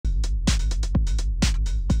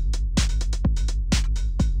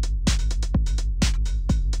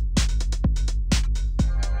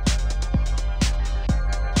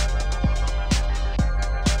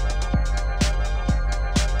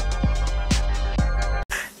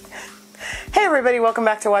Hey everybody, welcome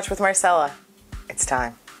back to Watch with Marcella. It's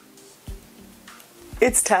time.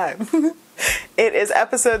 It's time. It is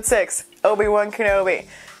episode 6, Obi-Wan Kenobi,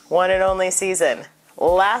 one and only season.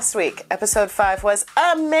 Last week, episode 5 was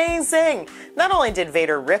amazing! Not only did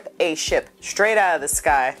Vader rip a ship straight out of the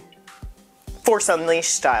sky, Force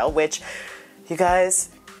Unleashed style, which, you guys,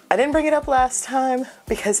 I didn't bring it up last time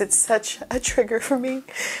because it's such a trigger for me.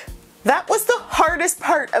 That was the hardest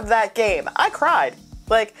part of that game. I cried.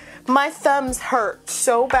 Like, my thumbs hurt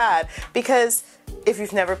so bad because if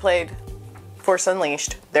you've never played Force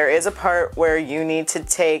Unleashed, there is a part where you need to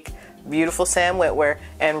take beautiful Sam Witwer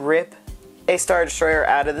and rip a Star Destroyer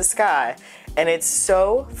out of the sky. And it's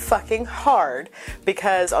so fucking hard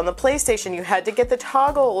because on the PlayStation you had to get the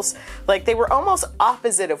toggles, like they were almost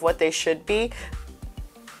opposite of what they should be.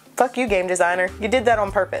 Fuck you, game designer. You did that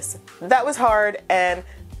on purpose. That was hard, and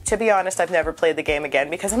to be honest, I've never played the game again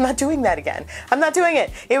because I'm not doing that again. I'm not doing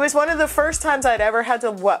it. It was one of the first times I'd ever had to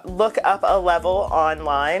look up a level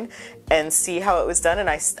online and see how it was done, and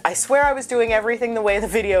I swear I was doing everything the way the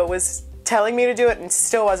video was telling me to do it and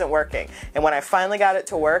still wasn't working. And when I finally got it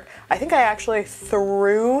to work, I think I actually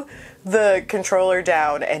threw the controller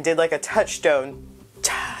down and did like a touchdown,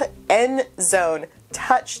 end zone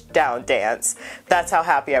touchdown dance. That's how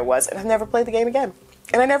happy I was, and I've never played the game again.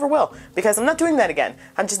 And I never will, because I'm not doing that again.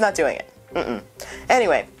 I'm just not doing it.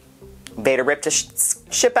 Anyway, Vader ripped a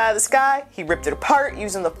ship out of the sky. He ripped it apart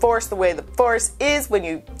using the Force the way the Force is when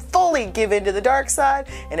you fully give into the dark side,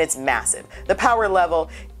 and it's massive. The power level,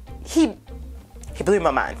 he blew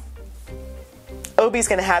my mind. Obi's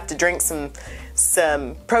gonna have to drink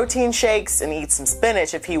some protein shakes and eat some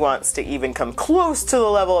spinach if he wants to even come close to the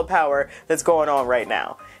level of power that's going on right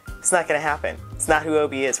now. It's not gonna happen. It's not who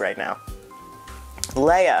Obi is right now.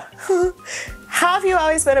 Leia. Have you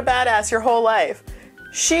always been a badass your whole life?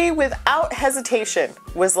 She, without hesitation,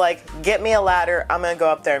 was like, get me a ladder, I'm gonna go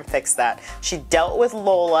up there and fix that. She dealt with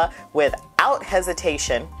Lola without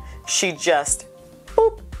hesitation. She just,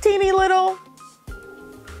 boop, teeny little,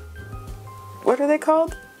 what are they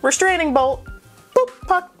called? Restraining bolt. Boop,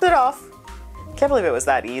 popped it off. Can't believe it was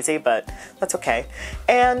that easy, but that's okay.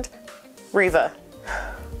 And Reva.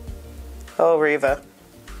 Oh, Reva.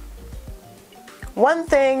 One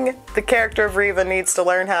thing the character of Reva needs to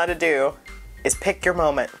learn how to do is pick your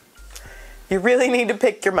moment. You really need to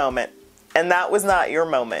pick your moment. And that was not your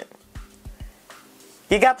moment.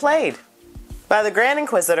 You got played by the Grand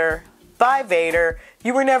Inquisitor, by Vader.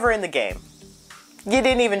 You were never in the game. You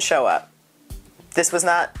didn't even show up. This was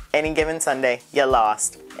not any given Sunday. You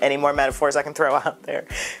lost. Any more metaphors I can throw out there?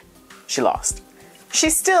 She lost.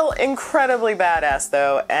 She's still incredibly badass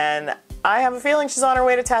though, and I have a feeling she's on her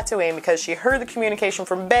way to Tatooine because she heard the communication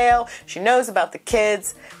from Bail, she knows about the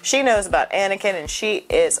kids, she knows about Anakin, and she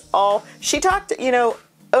is all... She talked, you know,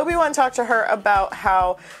 Obi-Wan talked to her about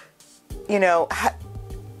how, you know,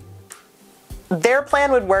 their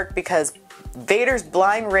plan would work because Vader's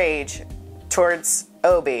blind rage towards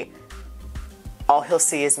Obi, all he'll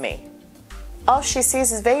see is me. All she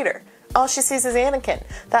sees is Vader. All she sees is Anakin.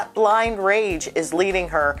 That blind rage is leading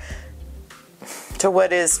her to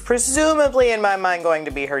what is presumably, in my mind, going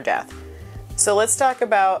to be her death. So let's talk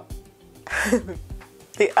about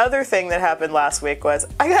the other thing that happened last week was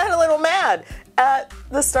I got a little mad at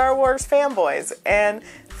the Star Wars fanboys, and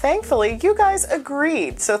thankfully you guys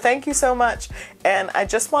agreed, so thank you so much. And I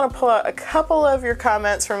just want to pull out a couple of your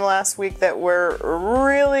comments from last week that were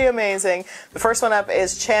really amazing. The first one up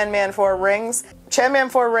is Chanman4Rings.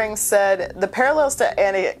 Chanman4Rings said, the parallels to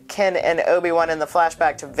Anakin and Obi-Wan in the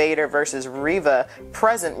flashback to Vader versus Reva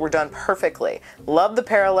present were done perfectly. Love the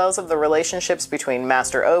parallels of the relationships between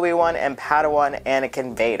Master Obi-Wan and Padawan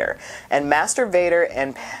Anakin Vader, and Master Vader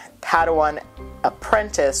and Padawan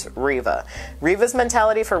apprentice Reva. Reva's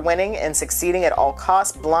mentality for winning and succeeding at all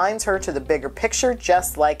costs blinds her to the bigger picture,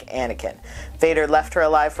 just like Anakin. Vader left her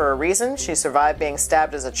alive for a reason. She survived being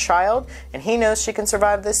stabbed as a child, and he knows she can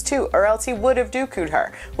survive this too, or else he would have Dooku'd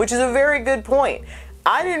her, which is a very good point.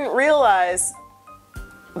 I didn't realize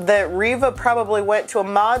that Reva probably went to a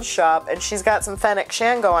mod shop and she's got some Fennec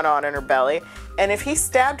Shan going on in her belly, and if he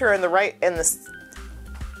stabbed her in the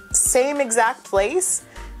same exact place,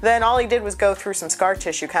 then all he did was go through some scar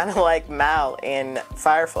tissue, kind of like Mal in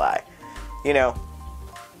Firefly. You know,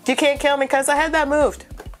 you can't kill me because I had that moved.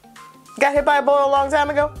 Got hit by a bullet a long time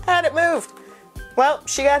ago, had it moved. Well,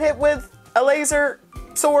 she got hit with a laser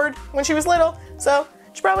sword when she was little, so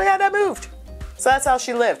she probably had that moved. So that's how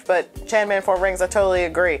she lived, but Chanman4Rings, I totally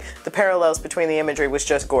agree. The parallels between the imagery was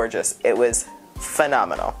just gorgeous. It was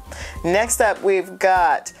phenomenal. Next up, we've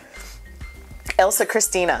got Elsa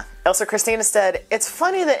Christina. Elsa Christina said, it's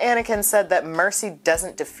funny that Anakin said that mercy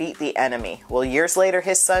doesn't defeat the enemy. Well, years later,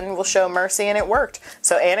 his son will show mercy, and it worked.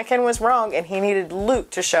 So Anakin was wrong, and he needed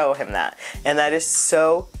Luke to show him that. And that is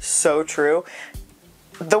so, so true.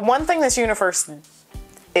 The one thing this universe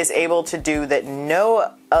is able to do that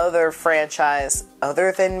no other franchise,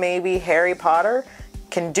 other than maybe Harry Potter,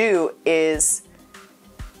 can do is,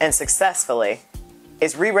 and successfully,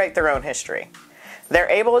 is rewrite their own history. They're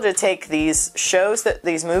able to take these shows,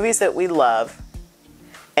 these movies that we love,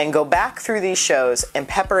 and go back through these shows and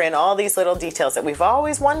pepper in all these little details that we've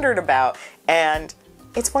always wondered about, and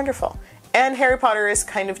it's wonderful. And Harry Potter is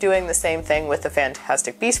kind of doing the same thing with the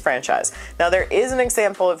Fantastic Beasts franchise. Now, there is an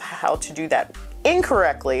example of how to do that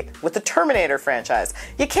incorrectly with the Terminator franchise.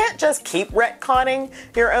 You can't just keep retconning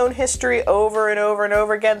your own history over and over and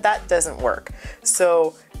over again. That doesn't work.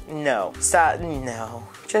 So, no. Stop. No.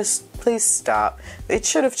 Just please stop. It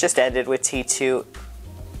should have just ended with T2.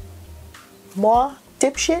 Moi?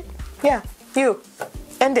 Dipshit? Yeah, you.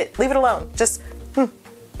 End it. Leave it alone. Just,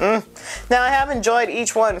 Now, I have enjoyed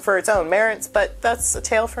each one for its own merits, but that's a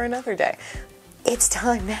tale for another day. It's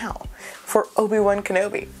time now for Obi-Wan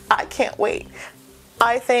Kenobi. I can't wait.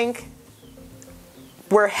 I think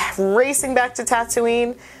we're racing back to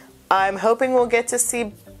Tatooine. I'm hoping we'll get to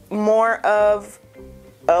see more of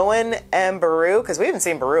Owen and Beru, because we haven't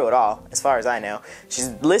seen Beru at all, as far as I know. She's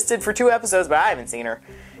listed for 2 episodes, but I haven't seen her.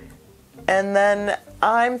 And then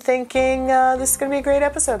I'm thinking this is going to be a great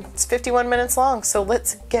episode. It's 51 minutes long, so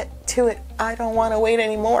let's get to it. I don't want to wait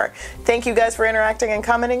anymore. Thank you guys for interacting and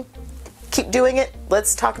commenting. Keep doing it.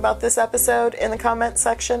 Let's talk about this episode in the comment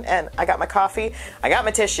section. And I got my coffee. I got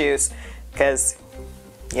my tissues, because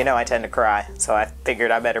you know I tend to cry. So I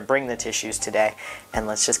figured I better bring the tissues today. And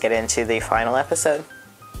let's just get into the final episode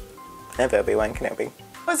of Obi-Wan Kenobi.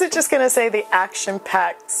 Was it just going to say the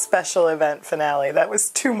action-packed special event finale? That was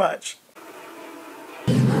too much.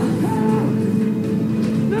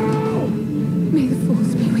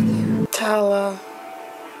 Tala.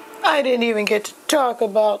 I didn't even get to talk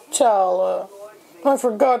about Tala. I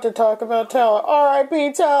forgot to talk about Tala.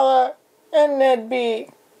 R.I.P. Tala and Ned B.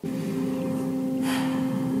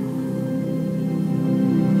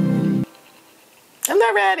 I'm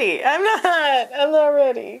not ready. I'm not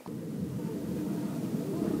ready.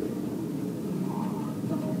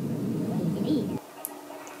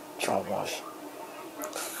 Jawas.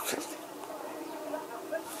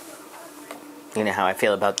 You know how I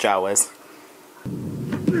feel about Jawas.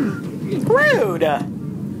 Rude!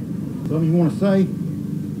 Something you want to say?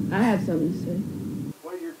 I have something to say.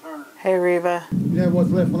 Wait your turn. Hey, Reva. You have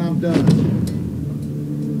what's left when I'm done.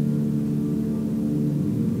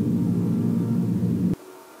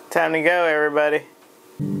 Time to go, everybody.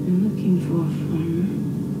 I'm looking for a farmer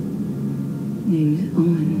named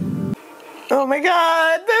Owen. Oh my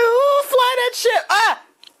god! Ooh, fly that ship! Ah!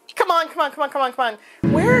 Come on.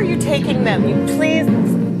 Where are you taking them? You please...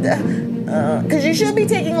 Because you should be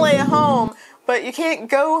taking Leia home, but you can't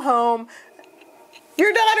go home.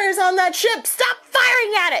 Your daughter's on that ship! Stop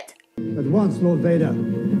firing at it! At once, Lord Vader. Oh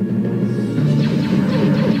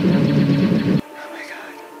my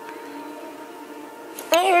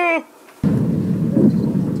god.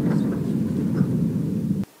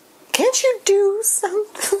 Can't you do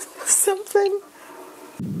something?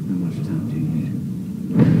 How much time do you need?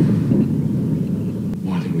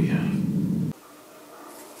 What do we have?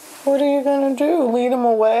 What are you gonna do? Lead him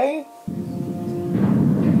away?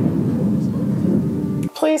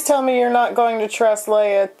 Please tell me you're not going to trust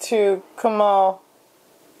Leia to Kamal.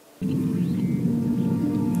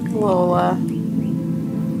 Lola.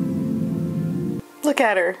 Look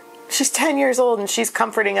at her. She's 10 years old and she's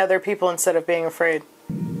comforting other people instead of being afraid.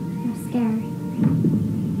 I'm scared.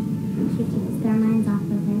 She keeps their minds off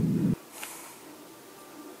of it.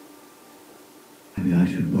 Maybe I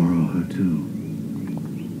should borrow her too.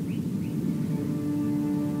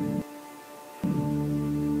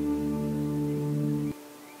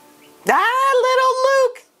 Ah, little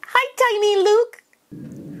Luke! Hi, tiny Luke!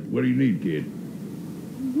 What do you need, kid?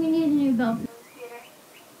 We need a new belt.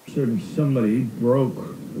 Certain somebody broke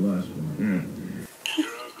the last one. Yeah.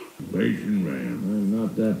 Patient man. I'm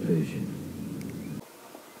not that patient.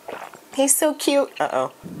 He's so cute.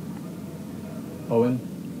 Uh-oh. Owen,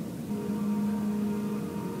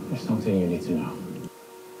 there's something you need to know.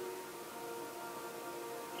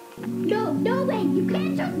 No, wait, you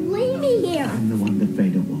can't just leave me here. I'm the one that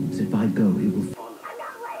Vader wants. If I go, he will follow. I'm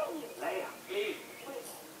not letting you.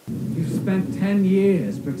 You've spent 10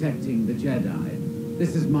 years protecting the Jedi.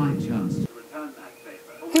 This is my chance to return that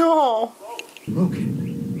favor. No.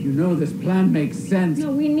 Broken. You know this plan makes sense.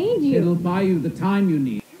 No, we need you. It'll buy you the time you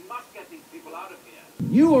need. You must get these people out of here.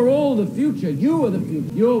 You are all the future. You are the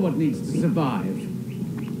future. You're what needs to survive.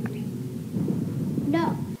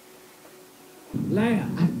 No. Leia.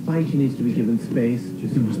 I find she needs to be given space.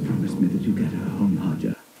 You must promise me that you get her home,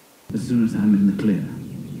 Haja. As soon as I'm in the clear.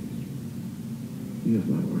 You have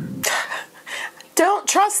my word. Don't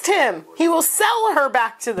trust him. He will sell her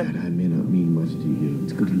back to them. That I may not mean much to you.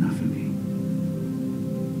 It's good enough for me.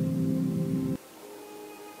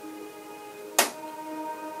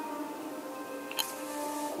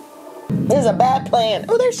 This is a bad plan.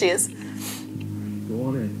 Oh, there she is. Go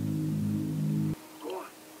on in.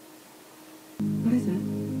 What is it?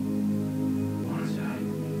 What's that?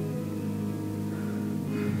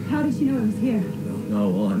 How did she know I was here?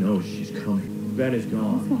 No, all I know is she's coming. Ben is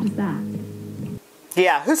gone. What is that?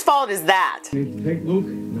 Yeah, whose fault is that? Need to take Luke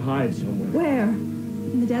and hide somewhere. Where?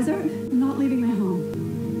 In the desert? I'm not leaving my home.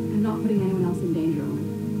 I'm not putting anyone else in danger,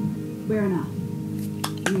 Owen. Where enough?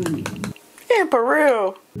 You and me. In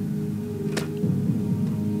Peru.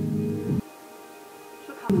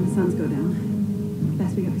 When the suns go down,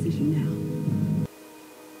 best we get positioned now.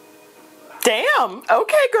 Damn.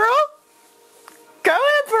 Okay, girl. Go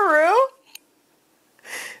in, Peru.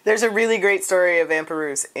 There's a really great story of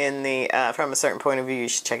Amperouse in the from a certain point of view. You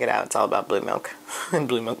should check it out. It's all about blue milk and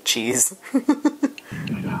blue milk cheese. Good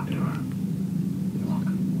talk to her. You're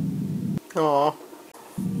welcome. Aw.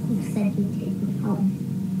 You said you'd take me home.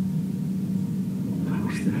 I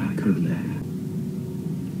wish that I could, Leia.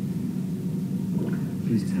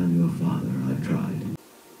 Please tell your father I've tried.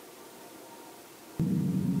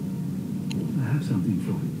 I have something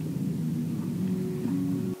for you.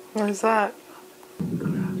 What is that? We got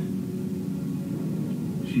out.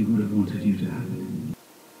 She would have wanted you to have it.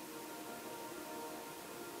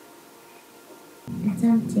 It's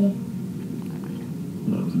empty.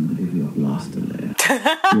 Well, I wasn't going to give you a blaster, Leia.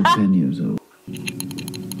 You're 10 years old.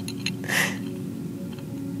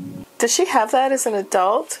 Does she have that as an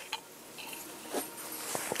adult?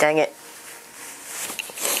 Dang it.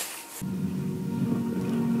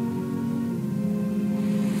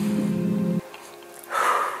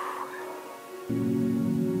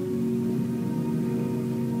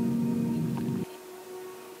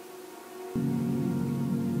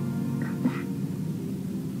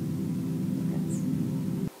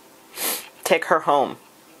 Take her home.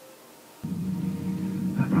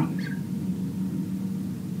 I promise.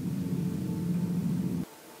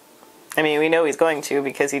 I mean, we know he's going to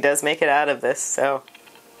because he does make it out of this, so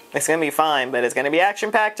it's going to be fine, but it's going to be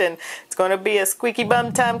action-packed and it's going to be a squeaky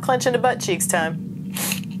bum time, clenching the butt cheeks time.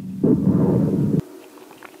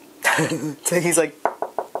 So he's like,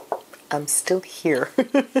 I'm still here.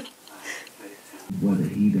 Whether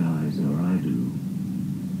he dies or I do,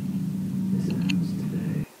 this ends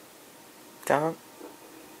today. Don't.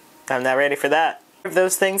 I'm not ready for that. If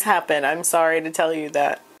those things happen, I'm sorry to tell you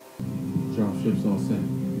that. Dropship's all set.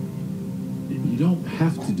 You don't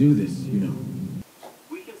have to do this, you know.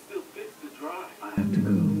 We can still fix the drive. I have to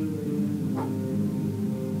go.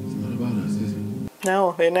 It's not about us, is it?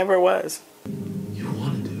 No, it never was. You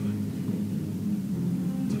want to do it.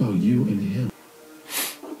 It's about you and him.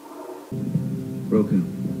 Broken.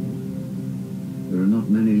 There are not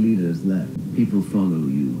many leaders left. People follow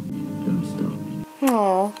you. Don't stop.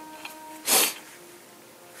 Aww.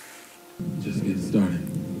 Just get started.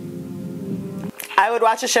 I would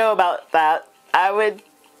watch a show about that. I would,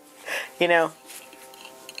 you know,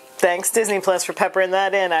 thanks Disney Plus for peppering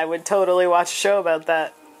that in. I would totally watch a show about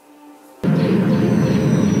that.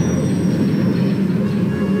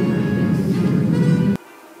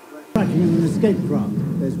 Tracking an escape craft.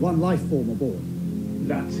 There's one life form aboard.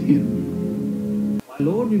 That's him. My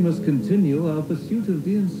lord, we must continue our pursuit of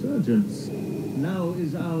the insurgents. Now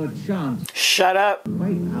is our chance. Shut up.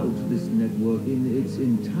 Wipe out this network in its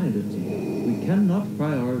entirety. We cannot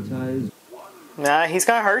prioritize Nah, he's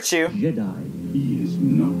gonna hurt you. Jedi. He is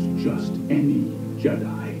not just any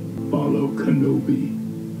Jedi. Follow Kenobi.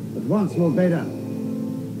 Advance, Lord Vader.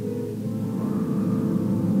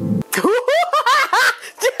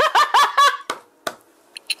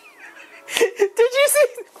 Did you see?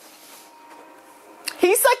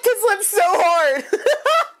 He sucked his lips so hard.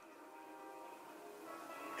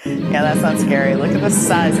 Yeah, that's not scary. Look at the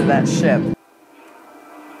size of that ship.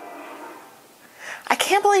 I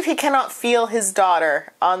can't believe he cannot feel his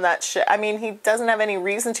daughter on that ship. I mean, he doesn't have any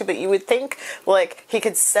reason to, but you would think, like, he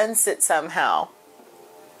could sense it somehow.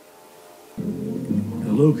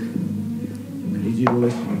 Now, Luke, I need you to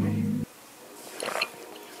listen to me.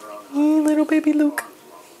 Little baby Luke.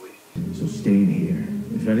 So stay in here.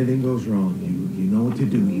 If anything goes wrong, you know what to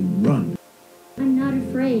do. You run. I'm not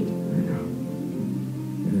afraid. I know.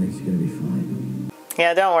 Everything's gonna be fine.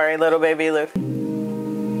 Yeah, don't worry, little baby Luke.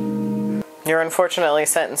 You're unfortunately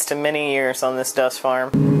sentenced to many years on this dust farm.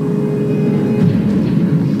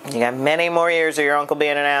 You got many more years of your uncle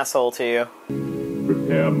being an asshole to you.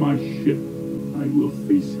 Prepare my ship. I will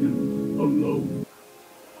face him alone.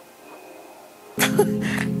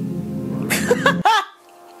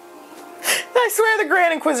 I swear the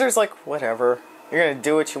Grand Inquisitor's like, whatever. You're gonna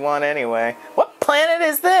do what you want anyway. What planet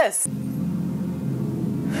is this?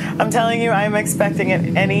 I'm telling you, I'm expecting at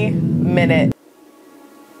any minute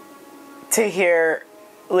to hear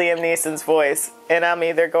Liam Neeson's voice, and I'm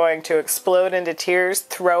either going to explode into tears,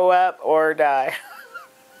 throw up, or die.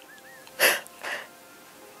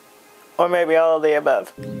 Or maybe all of the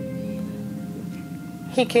above.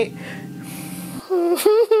 He can't...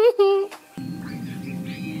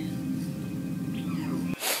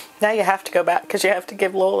 Now you have to go back, because you have to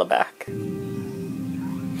give Lola back.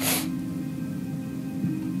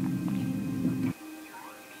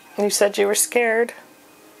 You said you were scared.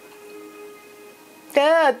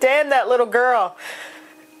 God damn that little girl.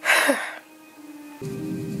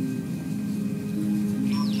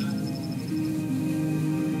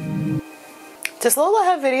 Does Lola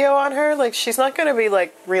have video on her? Like, she's not going to be,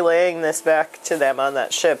 like, relaying this back to them on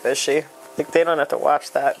that ship, is she? Like, they don't have to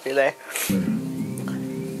watch that, do they?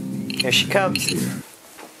 Here she comes.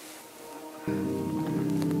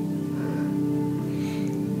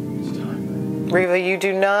 Reva, you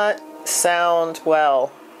do not sound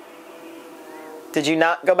well. Did you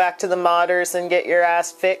not go back to the modders and get your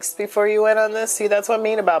ass fixed before you went on this? See, that's what I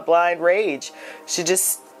mean about blind rage. She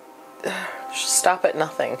just stop at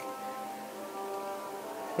nothing.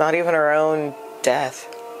 Not even her own death.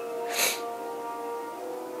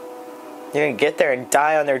 You're gonna get there and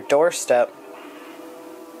die on their doorstep.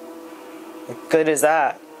 What good is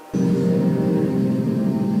that?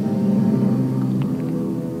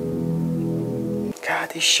 God,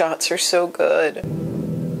 these shots are so good.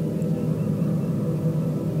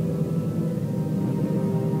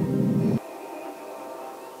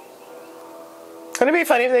 Wouldn't it be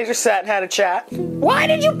funny if they just sat and had a chat? Why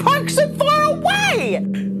did you park so far away?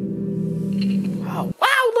 Oh,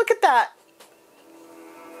 wow, look at that.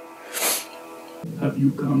 Have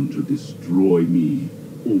you come to destroy me,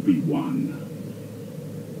 Obi-Wan?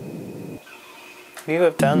 You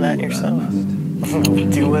have done that yourself.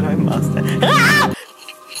 Do what I must. Ah!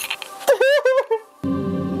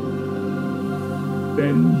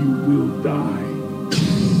 Then you will die.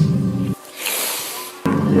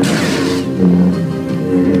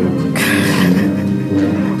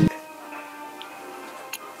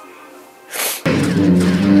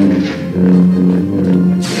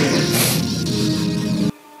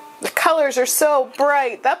 The colors are so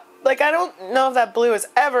bright. That, like, I don't know if that blue has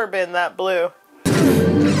ever been that blue.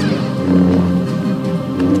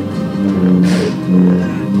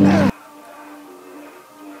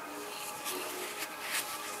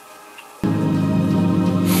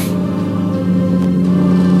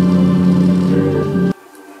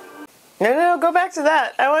 No, go back to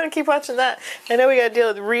that. I want to keep watching that. I know we gotta deal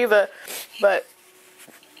with Reva, but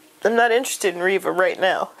I'm not interested in Reva right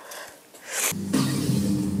now.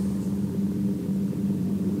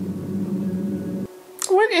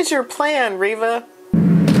 What is your plan, Reva?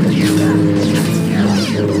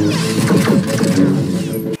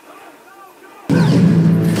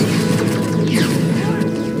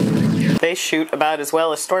 They shoot about as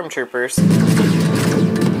well as stormtroopers.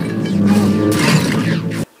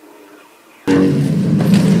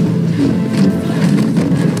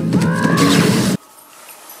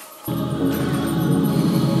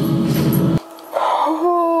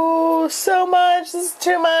 Oh, so much. This is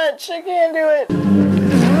too much. I can't do it.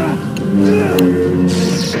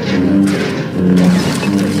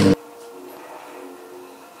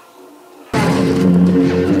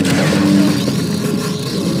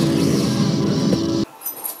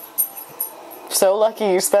 So lucky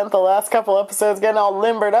you spent the last couple episodes getting all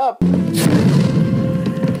limbered up.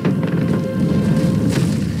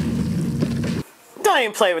 Don't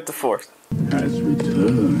even play with the Force. Has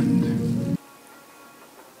returned.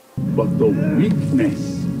 But the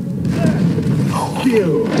weakness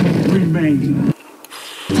still remains.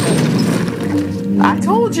 I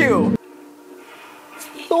told you!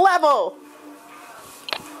 Level!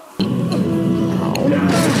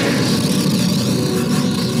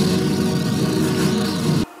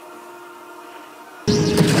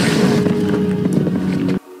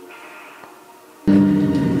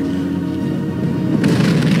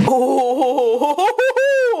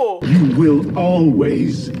 You will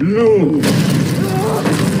always lose.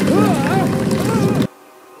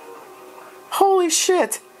 Holy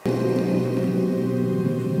shit!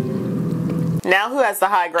 Now who has the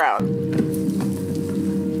high ground?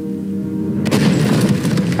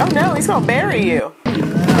 Oh no, he's gonna bury you.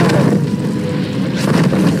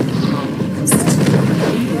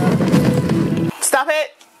 Stop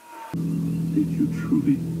it! Did you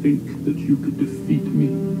truly think that you could defeat me?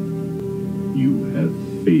 You have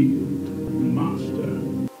failed,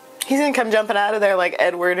 Master. He's gonna come jumping out of there like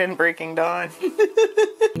Edward in Breaking Dawn.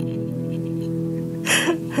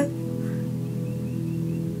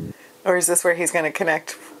 Or is this where he's gonna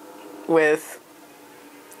connect with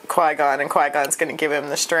Qui-Gon and Qui-Gon's gonna give him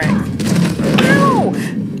the strength? Ow!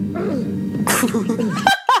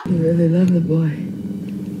 You really love the boy.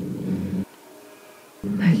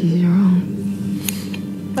 Like he's your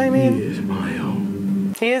own. I mean, He is my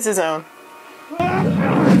own. he is his own.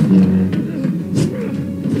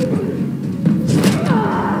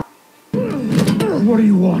 What do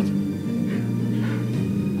you want?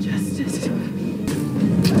 Justice.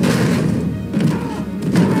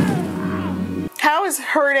 How is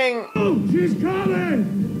hurting? Oh, she's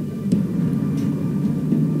coming!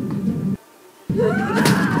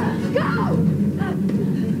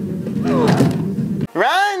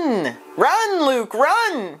 Run! Run, Luke,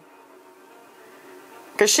 run!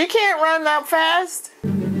 Because she can't run that fast.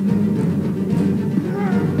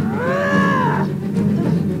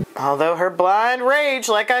 Although her blind rage,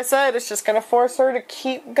 like I said, is just going to force her to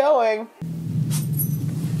keep going.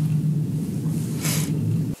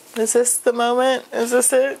 Is this the moment? Is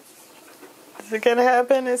this it? Is it going to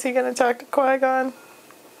happen? Is he going to talk to Qui-Gon?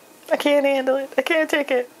 I can't handle it. I can't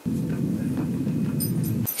take it.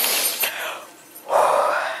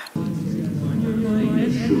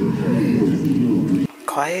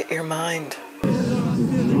 Quiet your mind.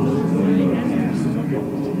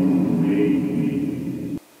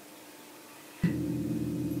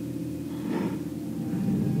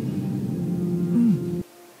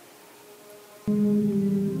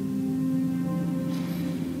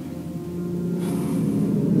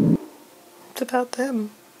 It's about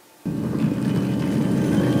them.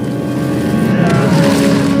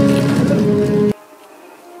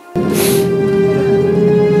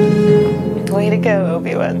 Way to go,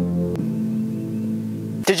 Obi-Wan.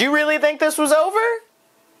 Did you really think this was over?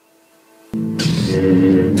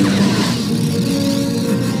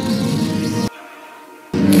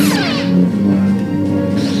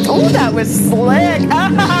 Oh, that was slick!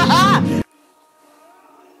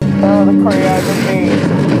 Oh, the choreography.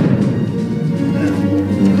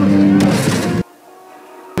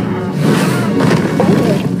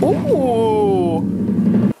 Ooh!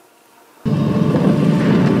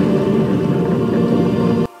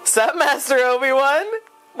 Sup, Master Obi-Wan?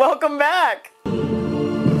 Welcome back!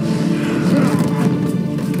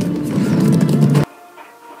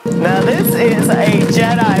 Now this is a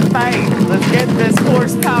Jedi fight. Let's get this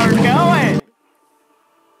horsepower going!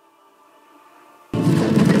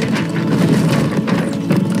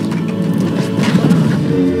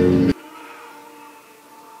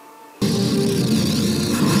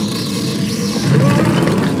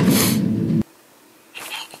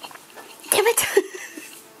 Damn it!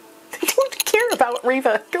 They don't care about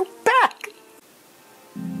Reva. Go back!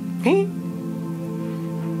 Me?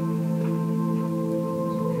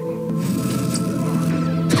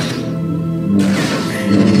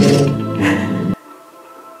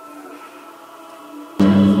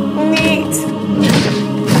 Neat!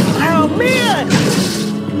 Oh man!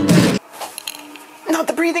 Not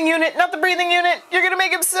the breathing unit! Not the breathing unit! You're gonna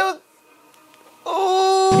make him so...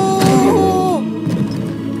 Ooh!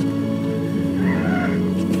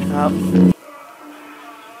 Oh.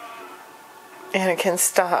 Anakin,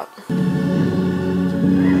 stop.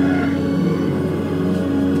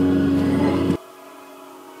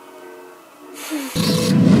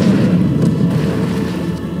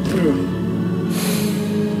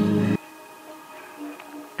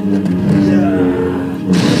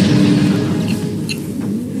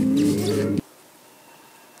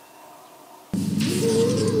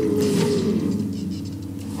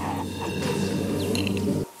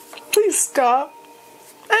 Please stop.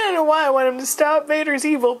 I don't know why I want him to stop. Vader's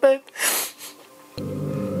evil, but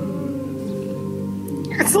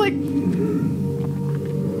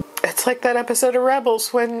it's like that episode of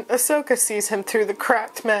Rebels when Ahsoka sees him through the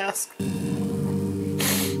cracked mask.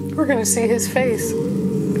 We're gonna see his face.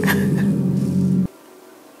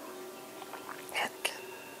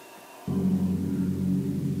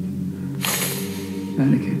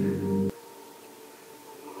 Anakin.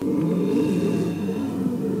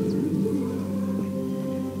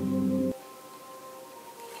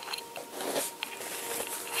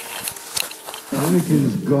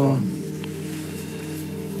 Anakin's gone.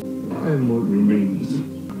 I am what remains.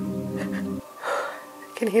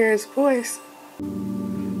 I can hear his voice.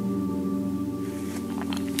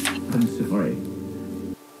 I'm sorry.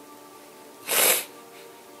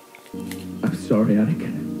 I'm sorry,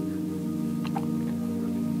 Anakin.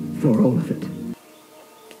 For all of it.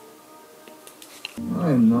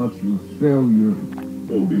 I am not your failure,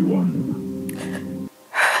 Obi-Wan.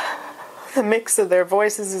 The mix of their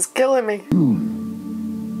voices is killing me. You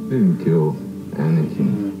didn't kill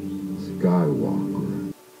Anakin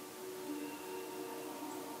Skywalker.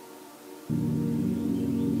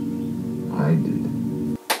 I did.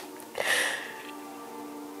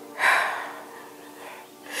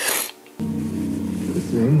 The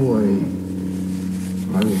same way,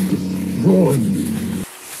 I will destroy you.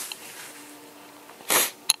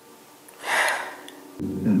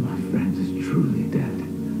 None of my friends is truly dead.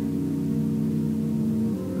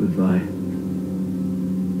 Goodbye,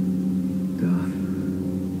 Darth.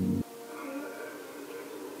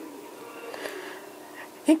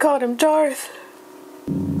 He called him Darth.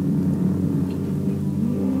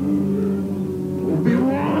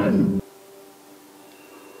 Obi-Wan!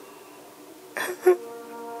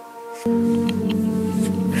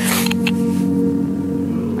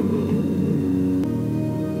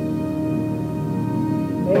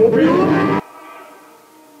 Obi-Wan!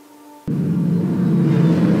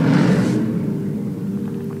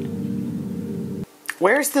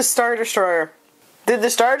 Where's the Star Destroyer? Did the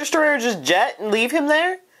Star Destroyer just jet and leave him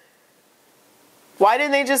there? Why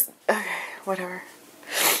didn't they just... Okay, whatever.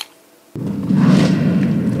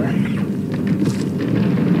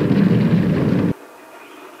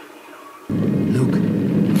 Luke.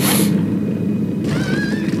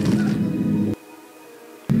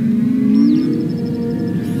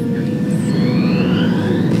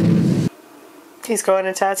 He's going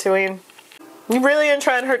to Tatooine. You really gonna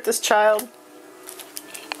try and hurt this child?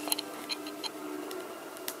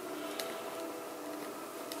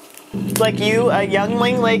 Like you, a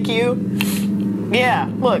youngling like you? Yeah,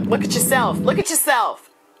 look at yourself. Look at yourself.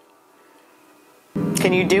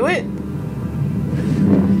 Can you do it?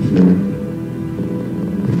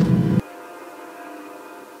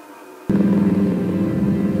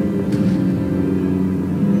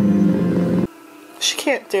 She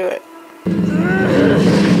can't do it.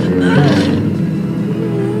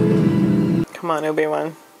 Come on,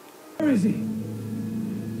 Obi-Wan. Where is he?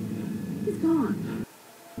 He's gone.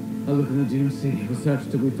 I'll look in the DMC. We'll search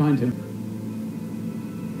till we find him.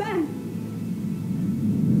 Ben!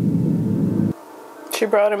 She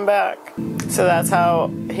brought him back. So that's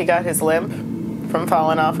how he got his limp from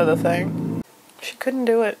falling off of the thing. She couldn't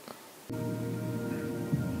do it.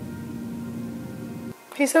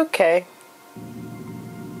 He's okay.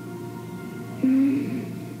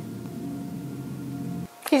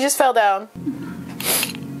 He just fell down.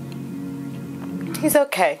 He's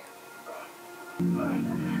okay.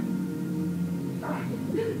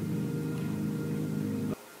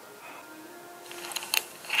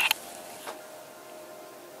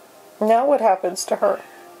 Now what happens to her?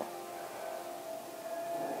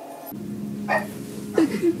 I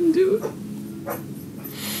couldn't do it.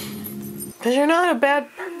 Because you're not a bad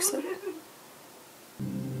person.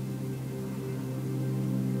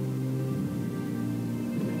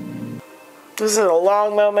 This is a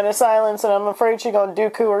long moment of silence, and I'm afraid she's gonna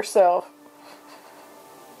Dooku herself.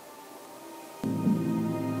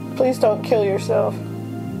 Please don't kill yourself.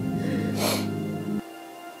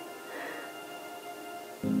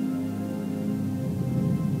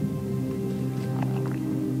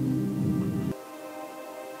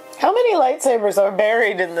 How many lightsabers are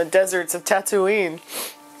buried in the deserts of Tatooine?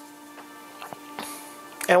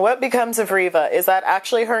 And what becomes of Reva? Is that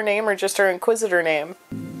actually her name or just her Inquisitor name?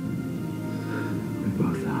 We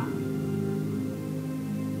both are.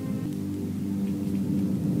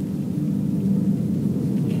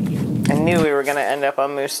 I knew we were going to end up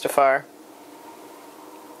on Mustafar.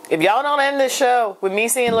 If y'all don't end this show with me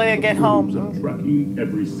seeing Leia get home... Tracking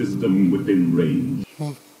every system within range.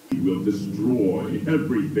 He will destroy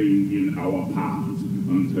everything in our path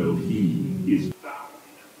until he is found.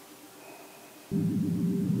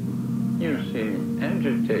 You seem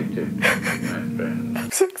agitated, my friend.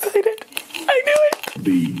 I'm so excited. I knew it.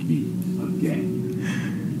 Leave me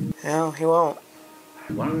again. No, he won't.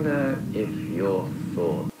 I wonder if your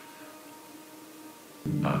thoughts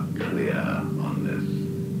are clear on this,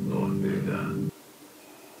 Lord Vader.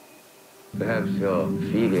 Perhaps your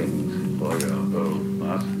feelings for your old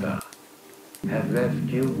master have left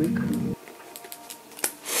you weakened.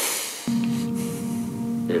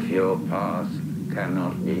 If your past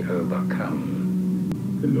cannot be overcome,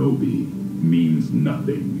 Kenobi means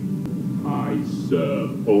nothing. I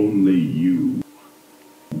serve only you,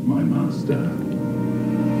 my master.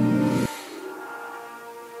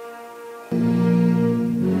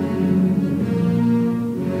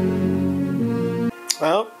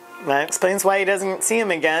 Well, that explains why he doesn't see him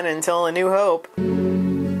again until A New Hope.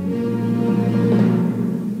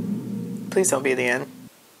 Please don't be the end.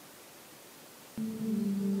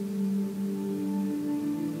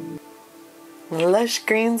 Lush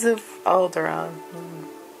greens of Alderaan.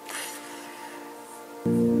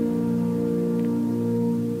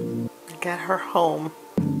 Get her home.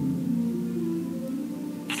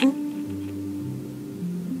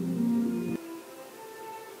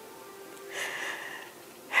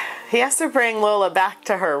 He has to bring Lola back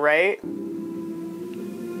to her, right?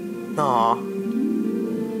 Aw.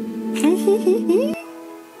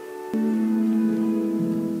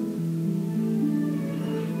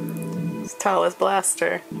 His tallest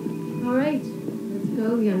blaster. All right, let's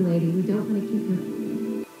go, young lady. We don't want to keep her.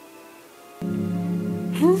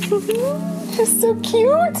 She's so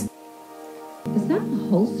cute. Is that a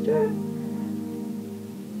holster?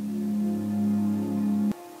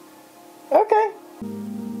 Okay.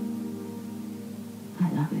 I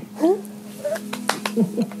love it.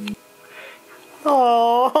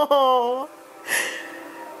 Oh.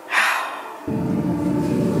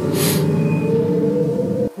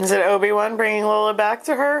 Is it Obi-Wan bringing Lola back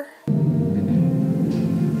to her?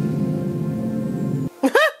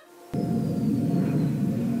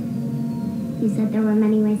 You said there were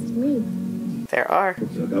many ways to leave. There are.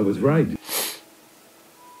 Looks like I was right. If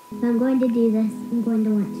I'm going to do this, I'm going to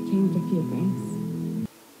want to change a few things.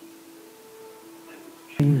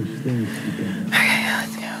 Change things together. Okay,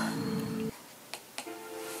 let's go.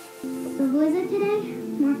 So who is it today?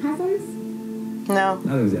 More cousins? No,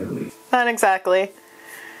 Not exactly. not exactly.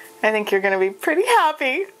 I think you're going to be pretty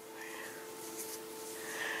happy.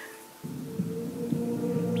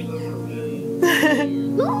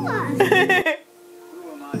 Lola!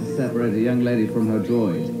 Separate a young lady from her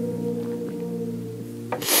droid.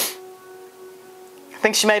 I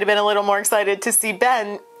think she might have been a little more excited to see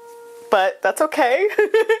Ben, but that's okay.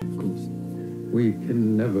 Of course, we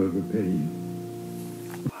can never repay you.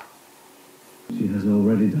 She has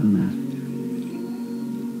already done that.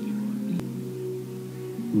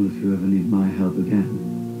 Well, if you ever need my help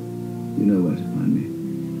again, you know where to find me.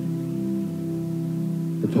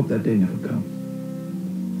 Let's hope that day never comes.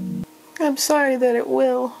 I'm sorry that it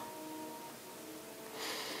will.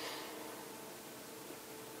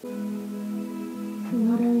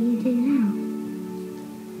 What do you do now?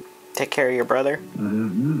 Take care of your brother. I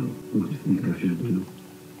don't know. What do you think I should do?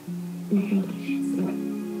 I think you should sleep.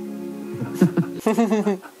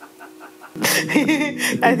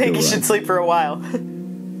 I think you should sleep for a while.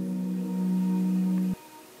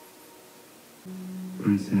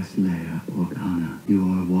 Princess Leia Organa, you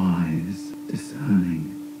are wise, discerning.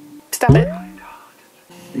 Stop it.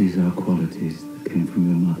 These are qualities that came from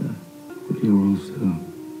your mother, but you're also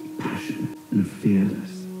passionate and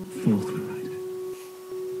fearless, forthright.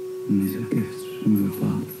 And these are gifts from your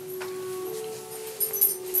father.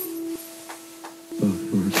 Both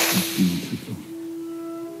were exceptional people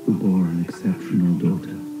who bore an exceptional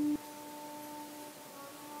daughter.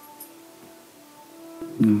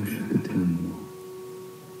 I wish I could tell you more.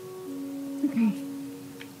 Okay.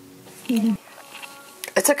 Here.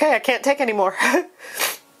 It's okay, I can't take any more.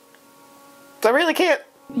 I really can't.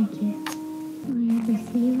 Thank you. Will I ever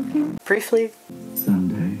see you again? Briefly.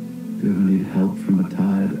 Someday, if you ever need help from a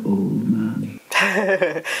tired old man.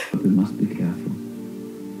 But we must be careful.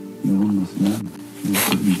 No one must know. No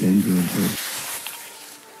could be danger of her.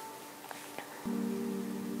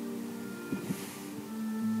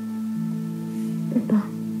 Goodbye.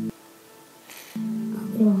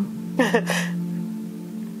 Obi-Wan.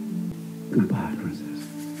 Goodbye, princess.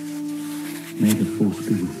 May the force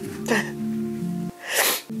be with you.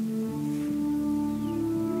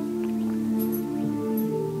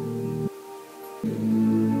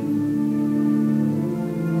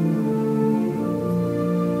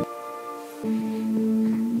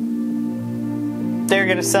 They're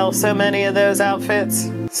gonna sell so many of those outfits.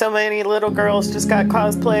 So many little girls just got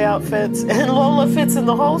cosplay outfits. And Lola fits in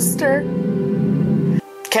the holster.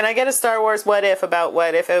 Can I get a Star Wars what if about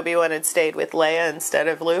what if Obi-Wan had stayed with Leia instead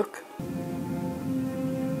of Luke?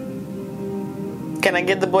 Can I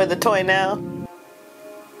give the boy the toy now?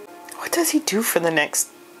 What does he do for the next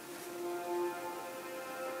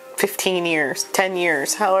 15 years, 10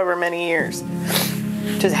 years, however many years?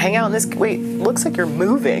 Just hang out in this... Wait, looks like you're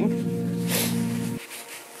moving.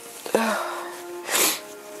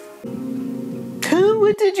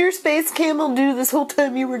 What did your space camel do this whole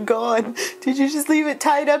time you were gone? Did you just leave it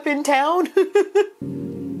tied up in town?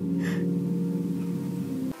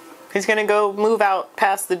 He's gonna go move out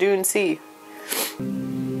past the Dune Sea. What are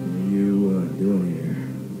you doing here?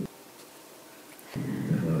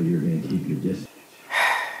 The hell you're gonna keep your distance?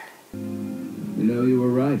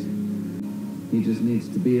 right. He just needs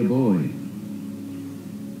to be a boy.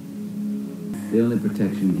 The only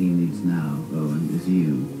protection he needs now, Owen, is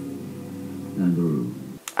you and Brew.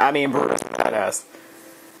 I mean, Brew's badass.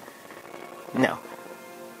 No.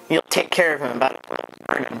 You'll take care of him about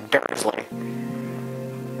Dursley.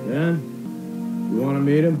 Ben, you want to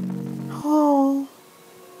meet him? Oh.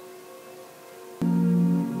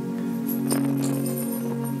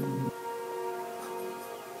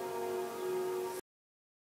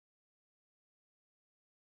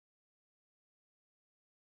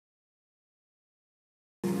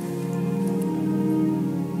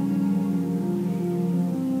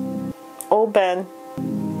 Old Ben.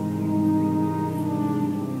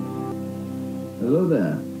 Hello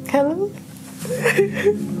there. Hello.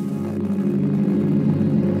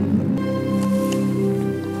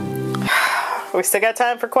 We still got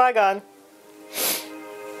time for Qui-Gon.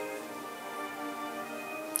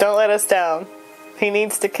 Don't let us down. He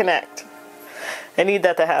needs to connect. I need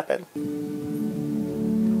that to happen.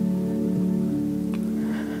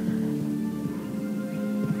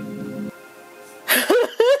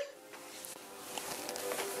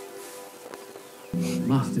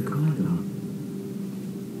 Master Qui-Gon.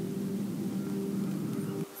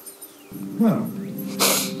 Well,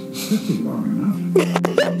 this is long enough.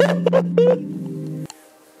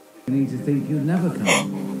 Beginning to think you'd never come.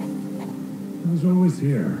 I was always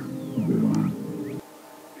here, Obi-Wan.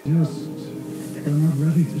 Just, they're not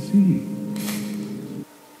ready to see.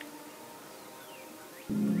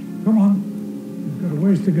 Come on, we've got a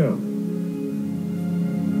ways to go.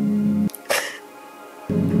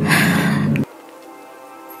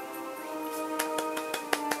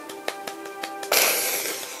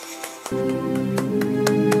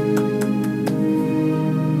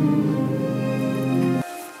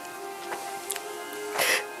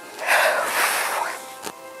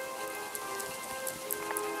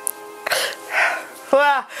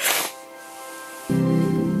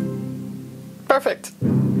 Perfect.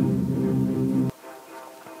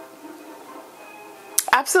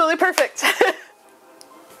 Absolutely perfect.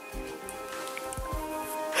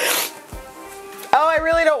 Oh, I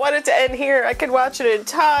really don't want it to end here. I could watch an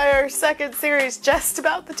entire second series just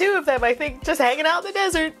about the two of them. I think just hanging out in the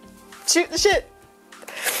desert, shooting the shit.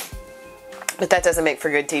 But that doesn't make for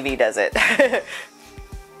good TV, does it?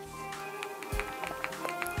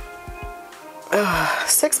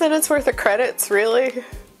 6 minutes worth of credits, really?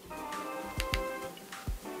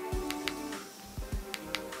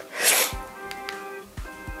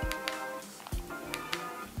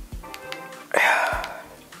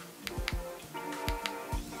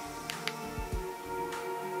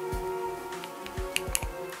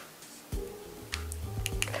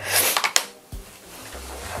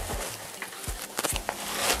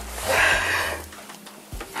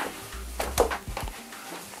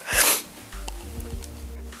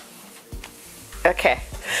 Okay.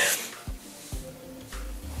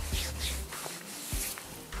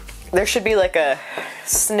 There should be like a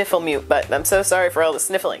sniffle mute button. I'm so sorry for all the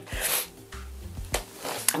sniffling.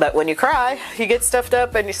 But when you cry, you get stuffed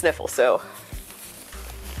up and you sniffle, so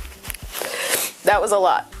that was a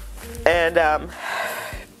lot. And I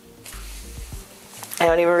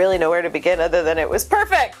don't even really know where to begin other than it was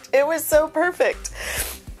perfect. It was so perfect.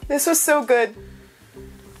 This was so good.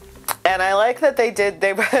 And I like that they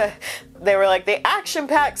were like the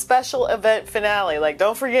action-packed special event finale. Like,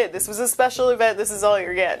 don't forget, this was a special event. This is all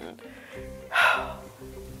you're getting.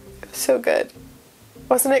 So good.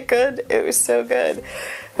 Wasn't it good? It was so good.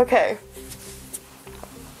 Okay.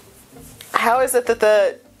 How is it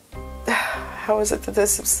that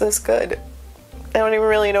this is this good? I don't even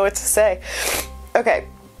really know what to say. Okay.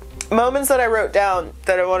 Moments that I wrote down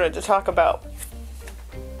that I wanted to talk about.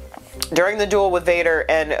 During the duel with Vader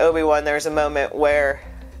and Obi-Wan, there's a moment where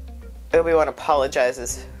Obi-Wan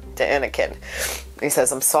apologizes to Anakin. He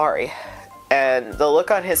says, "I'm sorry." And the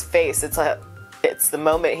look on his face, it's the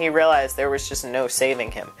moment he realized there was just no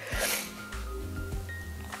saving him.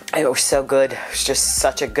 It was so good. It was just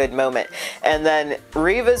such a good moment. And then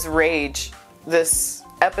Reva's rage, this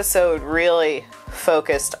episode really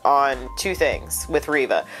focused on two things with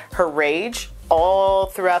Reva. Her rage all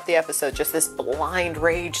throughout the episode, just this blind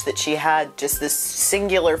rage that she had, just this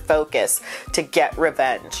singular focus to get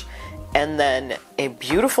revenge. And then a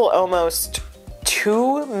beautiful almost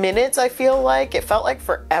 2 minutes, I feel like. It felt like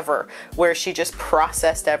forever, where she just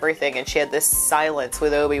processed everything and she had this silence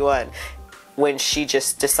with Obi-Wan when she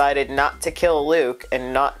just decided not to kill Luke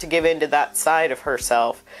and not to give in to that side of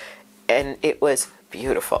herself. And it was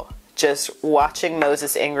beautiful. Just watching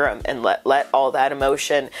Moses Ingram and let all that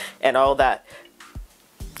emotion and all that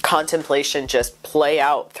contemplation just play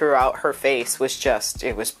out throughout her face was just,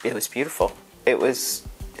 it was beautiful. It was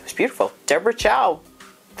beautiful. Deborah Chow,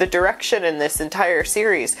 the direction in this entire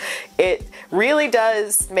series, it really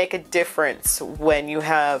does make a difference when you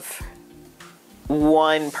have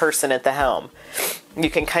one person at the helm. You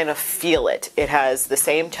can kind of feel it. It has the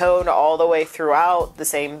same tone all the way throughout, the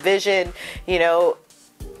same vision. You know,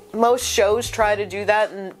 most shows try to do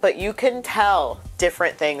that, but you can tell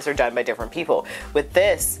different things are done by different people. With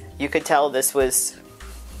this, you could tell this was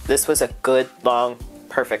a good, long,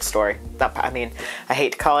 perfect story. I mean, I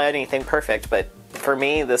hate to call anything perfect, but for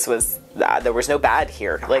me, this was, there was no bad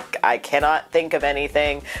here. Like, I cannot think of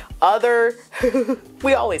anything other,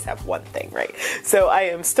 we always have one thing, right? So I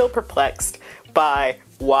am still perplexed by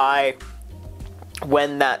why,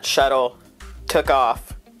 when that shuttle took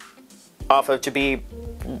off of Jabeam,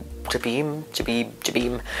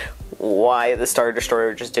 why the Star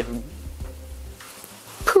Destroyer just didn't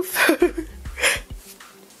poof.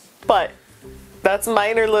 But that's a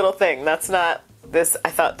minor little thing. That's not this. I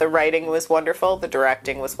thought the writing was wonderful, the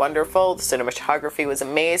directing was wonderful, the cinematography was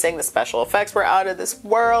amazing, the special effects were out of this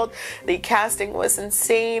world, the casting was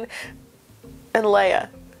insane, and Leia,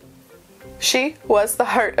 she was the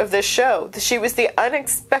heart of this show. She was the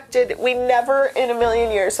unexpected. We never in a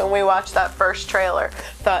million years, when we watched that first trailer,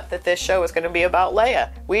 thought that this show was going to be about Leia.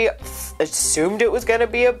 We assumed it was going to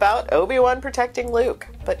be about Obi-Wan protecting Luke,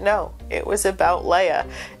 but no, it was about Leia,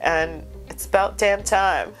 and it's about damn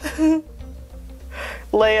time.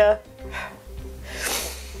 Leia,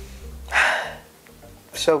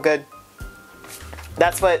 so good.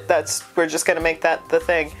 We're just going to make that the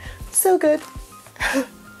thing. So good.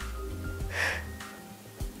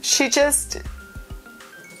 She just,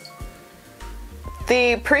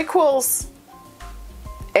 the prequels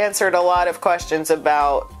answered a lot of questions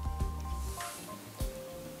about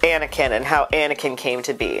Anakin and how Anakin came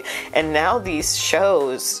to be. And now these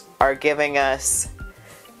shows are giving us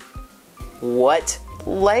what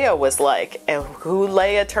Leia was like and who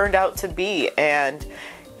Leia turned out to be. And,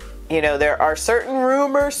 you know, there are certain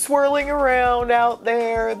rumors swirling around out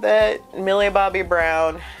there that Millie Bobby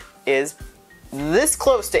Brown is this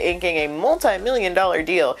close to inking a multi-million-dollar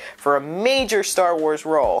deal for a major Star Wars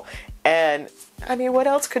role. And, I mean, what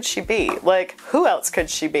else could she be? Like, who else could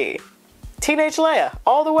she be? Teenage Leia,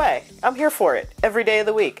 all the way. I'm here for it, every day of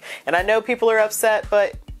the week. And I know people are upset,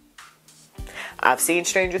 but I've seen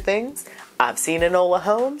Stranger Things. I've seen Enola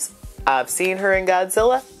Holmes. I've seen her in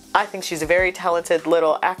Godzilla. I think she's a very talented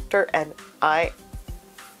little actor, and I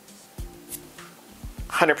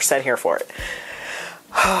 100% here for it.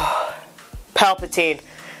 Palpatine.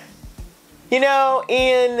 You know,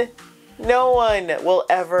 Ian, no one will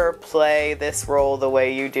ever play this role the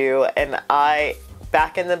way you do. And I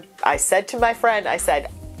said to my friend, I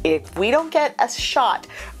said, if we don't get a shot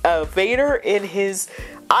of Vader in his,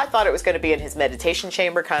 I thought it was going to be in his meditation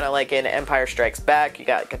chamber, kind of like in Empire Strikes Back. You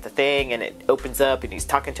got the thing and it opens up and he's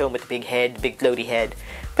talking to him with the big head, big floaty head.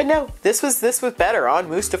 But no, this was better on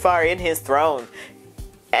Mustafar in his throne.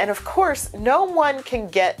 And of course, no one can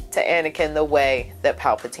get to Anakin the way that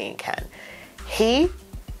Palpatine can. He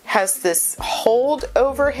has this hold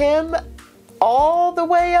over him all the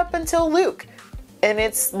way up until Luke. And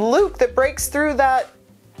it's Luke that breaks through that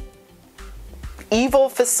evil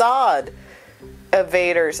facade of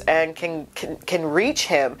Vader's and can reach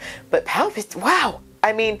him. But Palpatine, wow.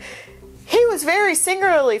 I mean, he was very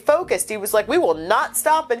singularly focused. He was like, we will not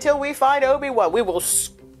stop until we find Obi-Wan. We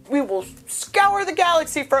will scour the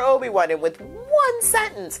galaxy for Obi-Wan. And with one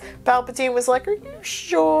sentence, Palpatine was like, are you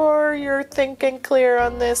sure you're thinking clear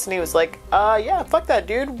on this? And he was like, yeah, fuck that,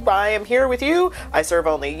 dude. I am here with you. I serve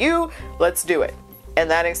only you. Let's do it.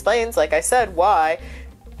 And that explains, like I said, why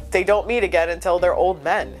they don't meet again until they're old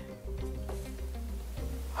men.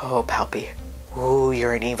 Oh, Palpy. Ooh,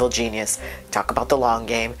 you're an evil genius. Talk about the long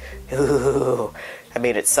game. Ooh. I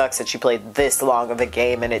mean, it sucks that you played this long of a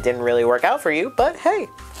game and it didn't really work out for you, but hey,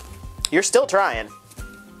 you're still trying.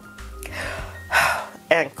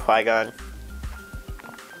 And Qui-Gon.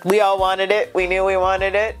 We all wanted it. We knew we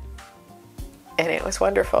wanted it. And it was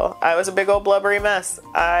wonderful. I was a big old blubbery mess.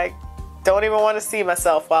 I don't even want to see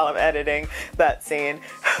myself while I'm editing that scene.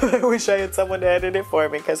 I wish I had someone to edit it for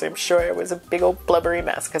me because I'm sure it was a big old blubbery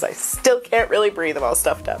mess because I still can't really breathe. I'm all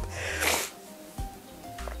stuffed up.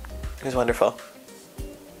 It was wonderful.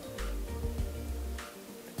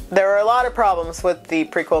 There were a lot of problems with the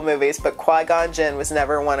prequel movies, but Qui-Gon Jinn was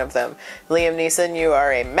never one of them. Liam Neeson, you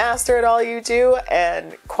are a master at all you do,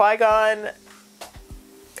 and Qui-Gon,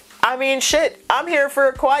 I mean, shit, I'm here for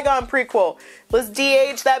a Qui-Gon prequel. Let's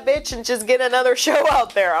de-age that bitch and just get another show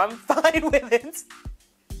out there. I'm fine with it.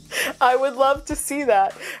 I would love to see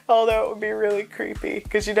that, although it would be really creepy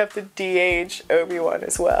because you'd have to de-age Obi-Wan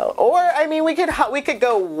as well. Or, I mean, we could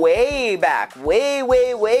go way back,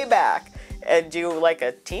 way back, and do like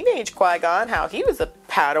a teenage Qui-Gon, how he was a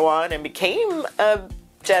Padawan and became a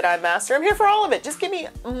Jedi Master. I'm here for all of it. Just give me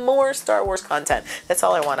more Star Wars content. That's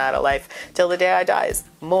all I want out of life till the day I die, is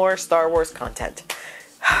more Star Wars content.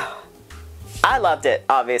 I loved it,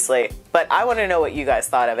 obviously, but I want to know what you guys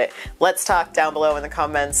thought of it. Let's talk down below in the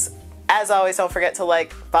comments. As always, don't forget to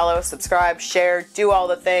like, follow, subscribe, share, do all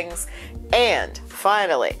the things. And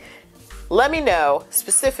finally, let me know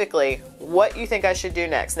specifically what you think I should do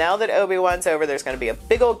next. Now that Obi-Wan's over, there's going to be a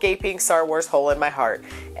big old gaping Star Wars hole in my heart,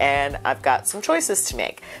 and I've got some choices to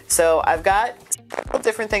make. So I've got several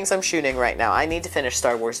different things I'm shooting right now. I need to finish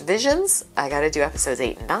Star Wars Visions. I got to do episodes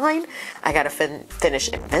 8 and 9. I got to finish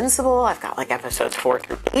Invincible. I've got like episodes 4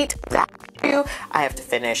 through 8. I have to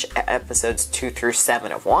finish episodes 2 through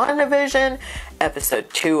 7 of WandaVision, episode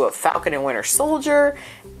 2 of Falcon and Winter Soldier,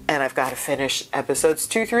 and I've got to finish episodes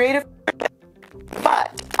 2 through 8 of...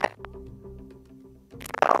 But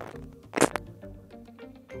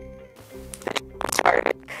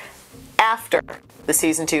started after the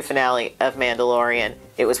season 2 finale of Mandalorian.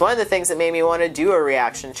 It was one of the things that made me want to do a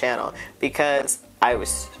reaction channel, because I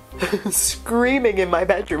was screaming in my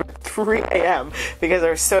bedroom at 3 a.m. because I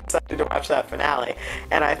was so excited to watch that finale.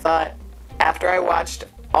 And I thought, after I watched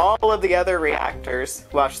all of the other reactors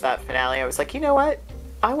watch that finale, I was like, you know what?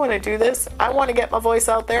 I want to do this. I want to get my voice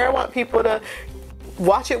out there. I want people to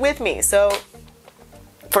watch it with me. So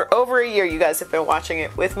for over a year, you guys have been watching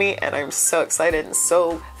it with me, and I'm so excited and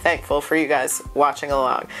so thankful for you guys watching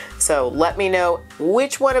along. So let me know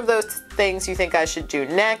which one of those things you think I should do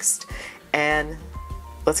next, and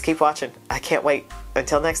let's keep watching. I can't wait.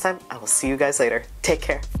 Until next time, I will see you guys later. Take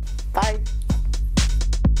care. Bye.